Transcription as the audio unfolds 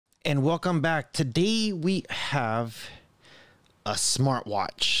And welcome back. Today we have a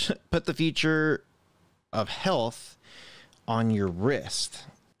smartwatch. Put the future of health on your wrist.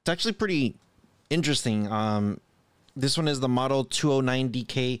 It's actually pretty interesting. This one is the model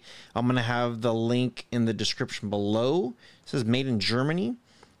 209DK. I'm gonna have the link in the description below. It says made in Germany.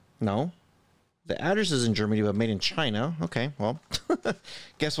 No, the address is in Germany, but made in China. Okay, well,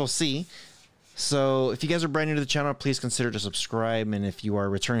 guess we'll see. So if you guys are brand new to the channel, please consider to subscribe. And if you are a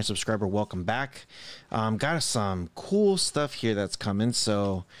returning subscriber, welcome back. Got some cool stuff here that's coming.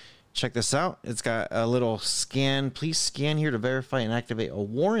 So check this out. It's got a little scan. Please scan here to verify and activate a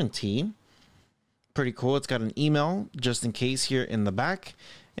warranty. Pretty cool. It's got an email just in case here in the back.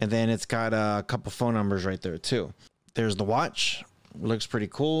 And then it's got a couple phone numbers right there too. There's the watch. Looks pretty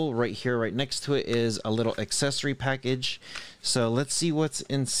cool. Right here, right next to it is a little accessory package. So let's see what's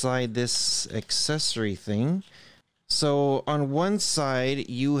inside this accessory thing. So on one side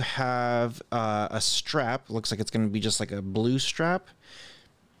you have a strap. Looks like it's going to be just like a blue strap.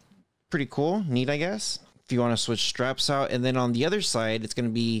 Pretty cool. Neat, I guess, if you want to switch straps out. And then on the other side it's going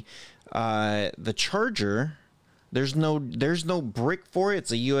to be the charger. There's no brick for it.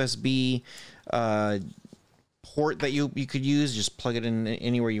 It's a USB port that you could use. Just plug it in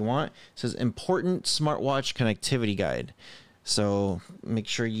anywhere you want. It says important smartwatch connectivity guide, so make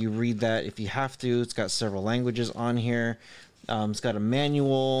sure you read that if you have to. It's got several languages on here. It's got a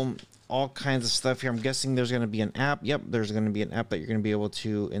manual, all kinds of stuff here. I'm guessing there's going to be an app. Yep, there's going to be an app that you're going to be able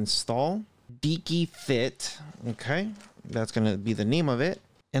to install. Deaky Fit. Okay, that's going to be the name of it.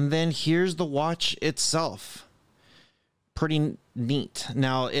 And then here's the watch itself. Pretty neat.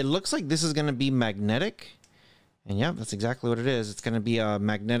 Now it looks like this is going to be magnetic. And yeah, that's exactly what it is. It's going to be a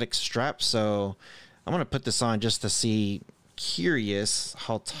magnetic strap. So I'm going to put this on just to see, curious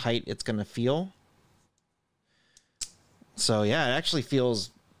how tight it's going to feel. So yeah, it actually feels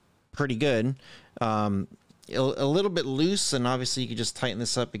pretty good. A little bit loose, and obviously you can just tighten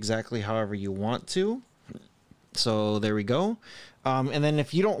this up exactly however you want to. So there we go. And then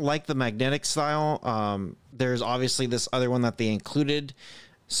if you don't like the magnetic style, there's obviously this other one that they included.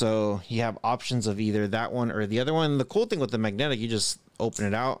 So you have options of either that one or the other one. The cool thing with the magnetic, you just open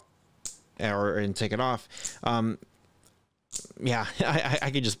it out and take it off. Yeah, I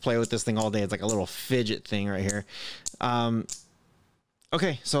could just play with this thing all day. It's like a little fidget thing right here.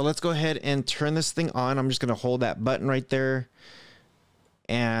 Okay, so let's go ahead and turn this thing on. I'm just going to hold that button right there,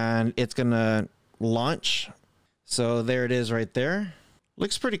 and it's going to launch. So there it is right there.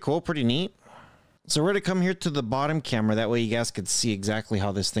 Looks pretty cool, pretty neat. So we're going to come here to the bottom camera. That way you guys could see exactly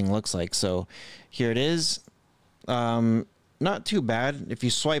how this thing looks like. So here it is. Not too bad. If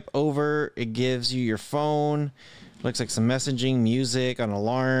you swipe over, it gives you your phone. Looks like some messaging, music, an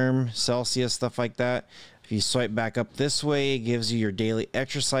alarm, Celsius, stuff like that. If you swipe back up this way, it gives you your daily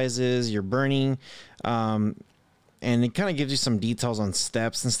exercises, your burning. And it kind of gives you some details on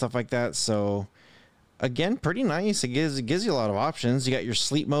steps and stuff like that. So again, pretty nice. It gives you a lot of options. You got your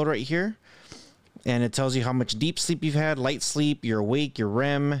sleep mode right here. And it tells you how much deep sleep you've had, light sleep, you're awake, your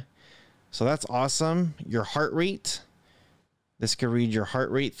REM. So that's awesome. Your heart rate. This could read your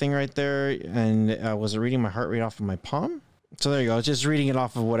heart rate thing right there. And was it reading my heart rate off of my palm? So there you go. It's just reading it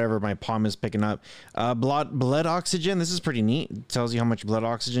off of whatever my palm is picking up. Blood oxygen. This is pretty neat. It tells you how much blood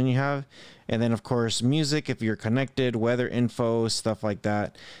oxygen you have. And then, of course, music, if you're connected, weather info, stuff like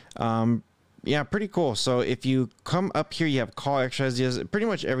that. Yeah, pretty cool. So if you come up here, you have call exercises, pretty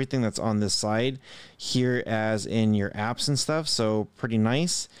much everything that's on this side here as in your apps and stuff. So pretty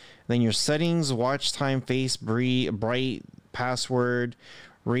nice. Then your settings, watch time, face, bright, password,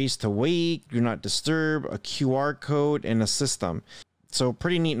 raise to wake, do not disturb, a QR code, and a system. So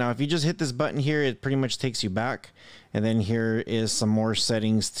pretty neat. Now, if you just hit this button here, it pretty much takes you back. And then here is some more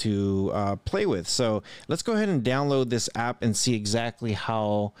settings to play with. So let's go ahead and download this app and see exactly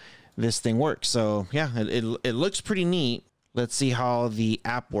how this thing works. So yeah, it looks pretty neat. Let's see how the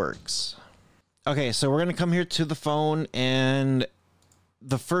app works. Okay, so we're gonna come here to the phone, and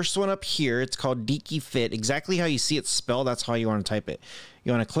the first one up here, it's called Deaky Fit. Exactly how you see it spelled, that's how you want to type it.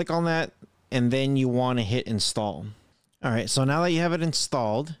 You want to click on that, and then you want to hit install. All right, so now that you have it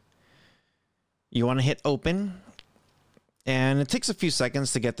installed, you want to hit open, and it takes a few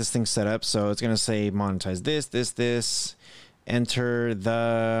seconds to get this thing set up. So it's gonna say monetize this, enter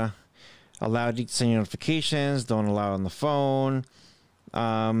the allow to send notifications, don't allow on the phone.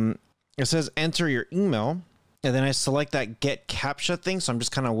 It says enter your email, and then I select that get captcha thing. So I'm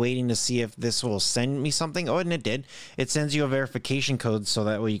just kind of waiting to see if this will send me something. Oh, and it did. It sends you a verification code, so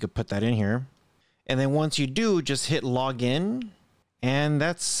that way you could put that in here. And then once you do, just hit login, and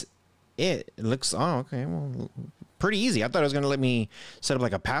that's it. It looks, oh, okay, well, pretty easy. I thought it was going to let me set up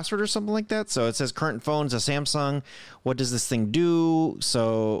like a password or something like that. So it says current phone is a Samsung. What does this thing do?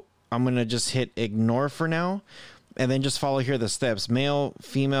 So I'm going to just hit ignore for now, and then just follow here the steps, male,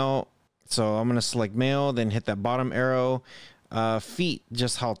 female. So I'm going to select male, then hit that bottom arrow. Feet,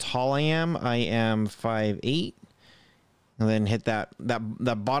 just how tall I am. I am 5'8". And then hit that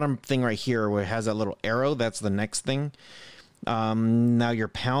bottom thing right here where it has that little arrow. That's the next thing. Now your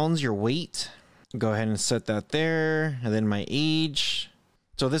pounds, your weight. Go ahead and set that there. And then my age.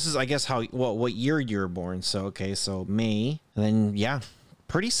 So this is, I guess, what year you're born. So, okay, so May. And then, yeah,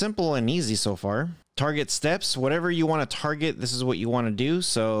 pretty simple and easy so far. Target steps, whatever you want to target, this is what you want to do.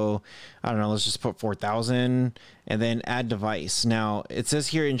 So, I don't know, let's just put 4,000 and then add device. Now, it says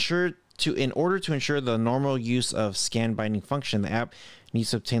here, in order to ensure the normal use of scan binding function, the app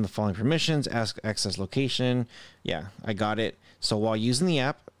needs to obtain the following permissions, access location. Yeah, I got it. So while using the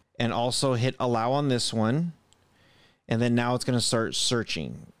app, and also hit allow on this one, and then now it's going to start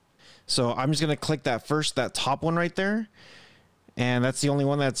searching. So I'm just going to click that top one right there, and that's the only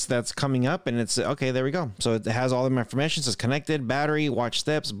one that's coming up, and it's okay. There we go. So it has all of my information. It says connected, battery, watch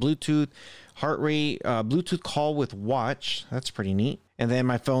steps, Bluetooth, heart rate, Bluetooth call with watch. That's pretty neat. And then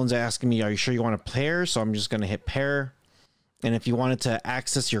my phone's asking me, are you sure you want to pair? So I'm just going to hit pair. And if you wanted to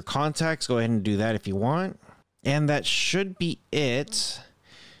access your contacts, go ahead and do that if you want. And that should be it.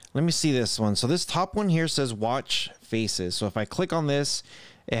 Let me see this one. So this top one here says watch faces. So if I click on this,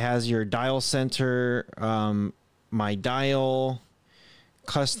 it has your dial center, my dial,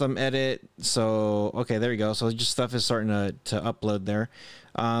 custom edit. So, okay, there you go. So just stuff is starting to upload there.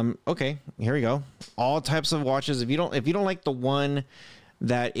 Okay, here we go. All types of watches. If you don't like the one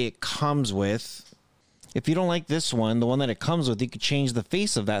that it comes with, if you don't like this one, the one that it comes with, you could change the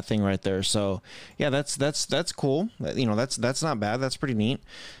face of that thing right there. So yeah, that's cool. You know, that's not bad. That's pretty neat.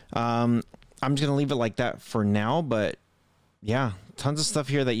 I'm just gonna leave it like that for now, but yeah, tons of stuff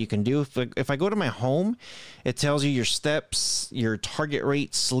here that you can do. If I go to my home, it tells you your steps, your target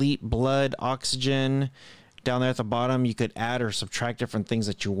rate, sleep, blood, oxygen. Down there at the bottom, you could add or subtract different things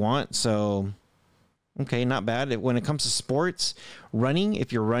that you want. So, okay, not bad. When it comes to sports, running,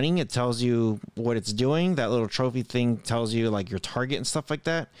 if you're running, it tells you what it's doing. That little trophy thing tells you like your target and stuff like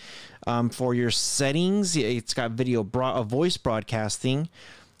that. For your settings, it's got voice broadcasting,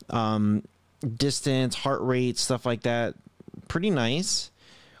 distance, heart rate, stuff like that. Pretty nice.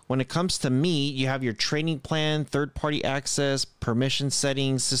 When it comes to me, you have your training plan, third-party access, permission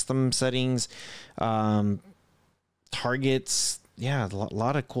settings, system settings, targets. Yeah, a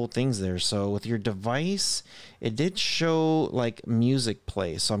lot of cool things there. So with your device, it did show like music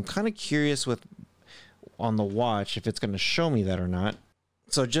play. So I'm kind of curious on the watch if it's going to show me that or not.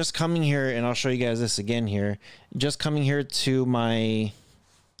 So just coming here, and I'll show you guys this again here. Just coming here to my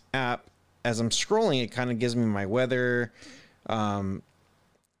app, as I'm scrolling, it kind of gives me my weather.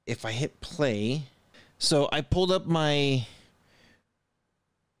 If I hit play, so I pulled up my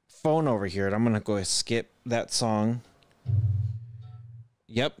phone over here, and I'm gonna go skip that song.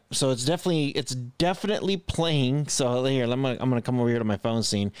 Yep. So it's definitely playing. So here, I'm gonna come over here to my phone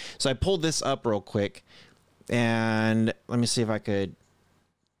scene. So I pulled this up real quick, and let me see if I could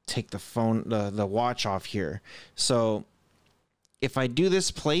take the watch off here. So if I do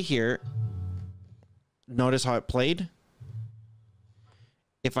this play here, notice how it played.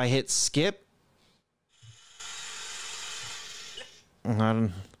 If I hit skip,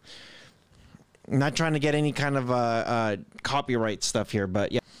 I'm not trying to get any kind of copyright stuff here,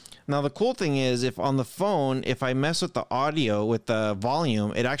 but yeah. Now the cool thing is, if on the phone, if I mess with the audio, with the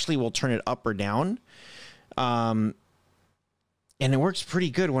volume, it actually will turn it up or down. And it works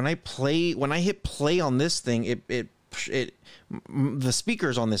pretty good. When I hit play on this thing, the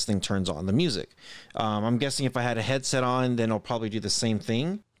speakers on this thing turns on the music. I'm guessing if I had a headset on, then I'll probably do the same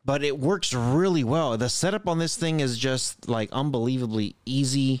thing, but it works really well. The setup on this thing is just like unbelievably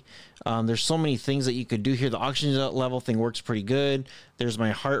easy. There's so many things that you could do here. The oxygen level thing works pretty good. There's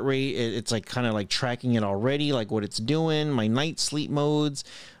my heart rate. It's like kind of like tracking it already, like what it's doing, my night sleep modes.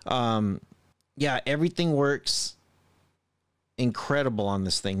 Yeah, everything works incredible on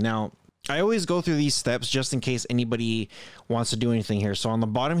this thing. Now, I always go through these steps just in case anybody wants to do anything here. So on the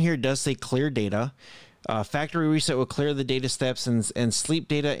bottom here, it does say clear data. Factory reset will clear the data steps and sleep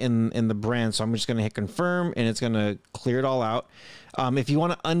data in the brand. So I'm just going to hit confirm, and it's going to clear it all out. If you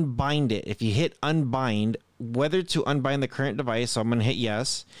want to unbind it, if you hit unbind, whether to unbind the current device, so I'm going to hit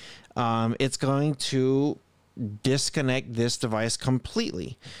yes, it's going to disconnect this device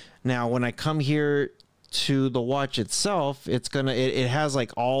completely. Now, when I come here to the watch itself, it has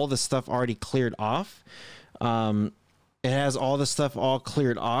like all the stuff already cleared off. It has all the stuff all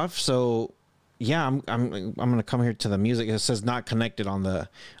cleared off. So yeah, I'm gonna come here to the music. It says not connected on the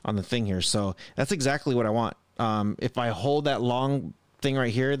thing here, so that's exactly what I want. If I hold that long thing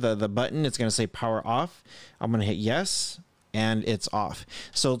right here, the button, it's gonna say power off. I'm gonna hit yes, and it's off.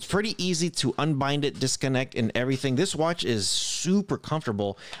 So it's pretty easy to unbind it, disconnect, and everything. This watch is super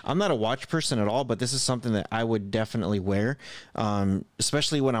comfortable. I'm not a watch person at all, but this is something that I would definitely wear,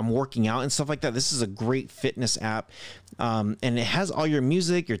 especially when I'm working out and stuff like that. This is a great fitness app, and it has all your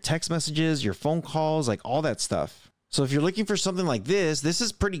music, your text messages, your phone calls, like all that stuff. So if you're looking for something like this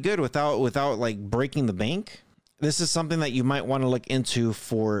is pretty good without like breaking the bank. This is something that you might want to look into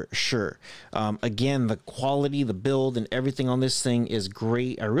for sure. Again, the quality, the build, and everything on this thing is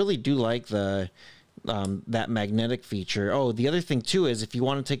great. I really do like the that magnetic feature. Oh, the other thing too is if you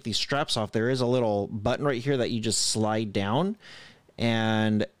want to take these straps off, there is a little button right here that you just slide down,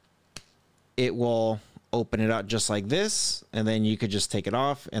 and it will open it up just like this, and then you could just take it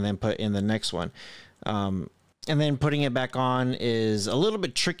off and then put in the next one. And then putting it back on is a little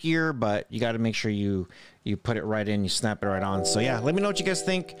bit trickier, but you got to make sure you put it right in, you snap it right on. So yeah, let me know what you guys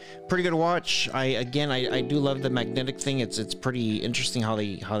think. Pretty good watch. I do love the magnetic thing. It's pretty interesting how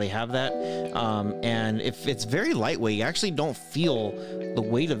they have that. And if it's very lightweight, you actually don't feel the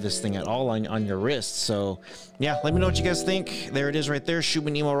weight of this thing at all on your wrist. So yeah, let me know what you guys think. There it is right there. Shoot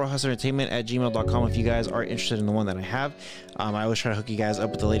me an email, rohasentertainment@gmail.com, if you guys are interested in the one that I have. I always try to hook you guys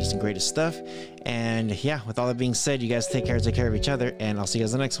up with the latest and greatest stuff. And yeah, with all that being said, you guys take care of each other, and I'll see you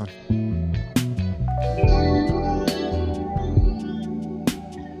guys in the next one.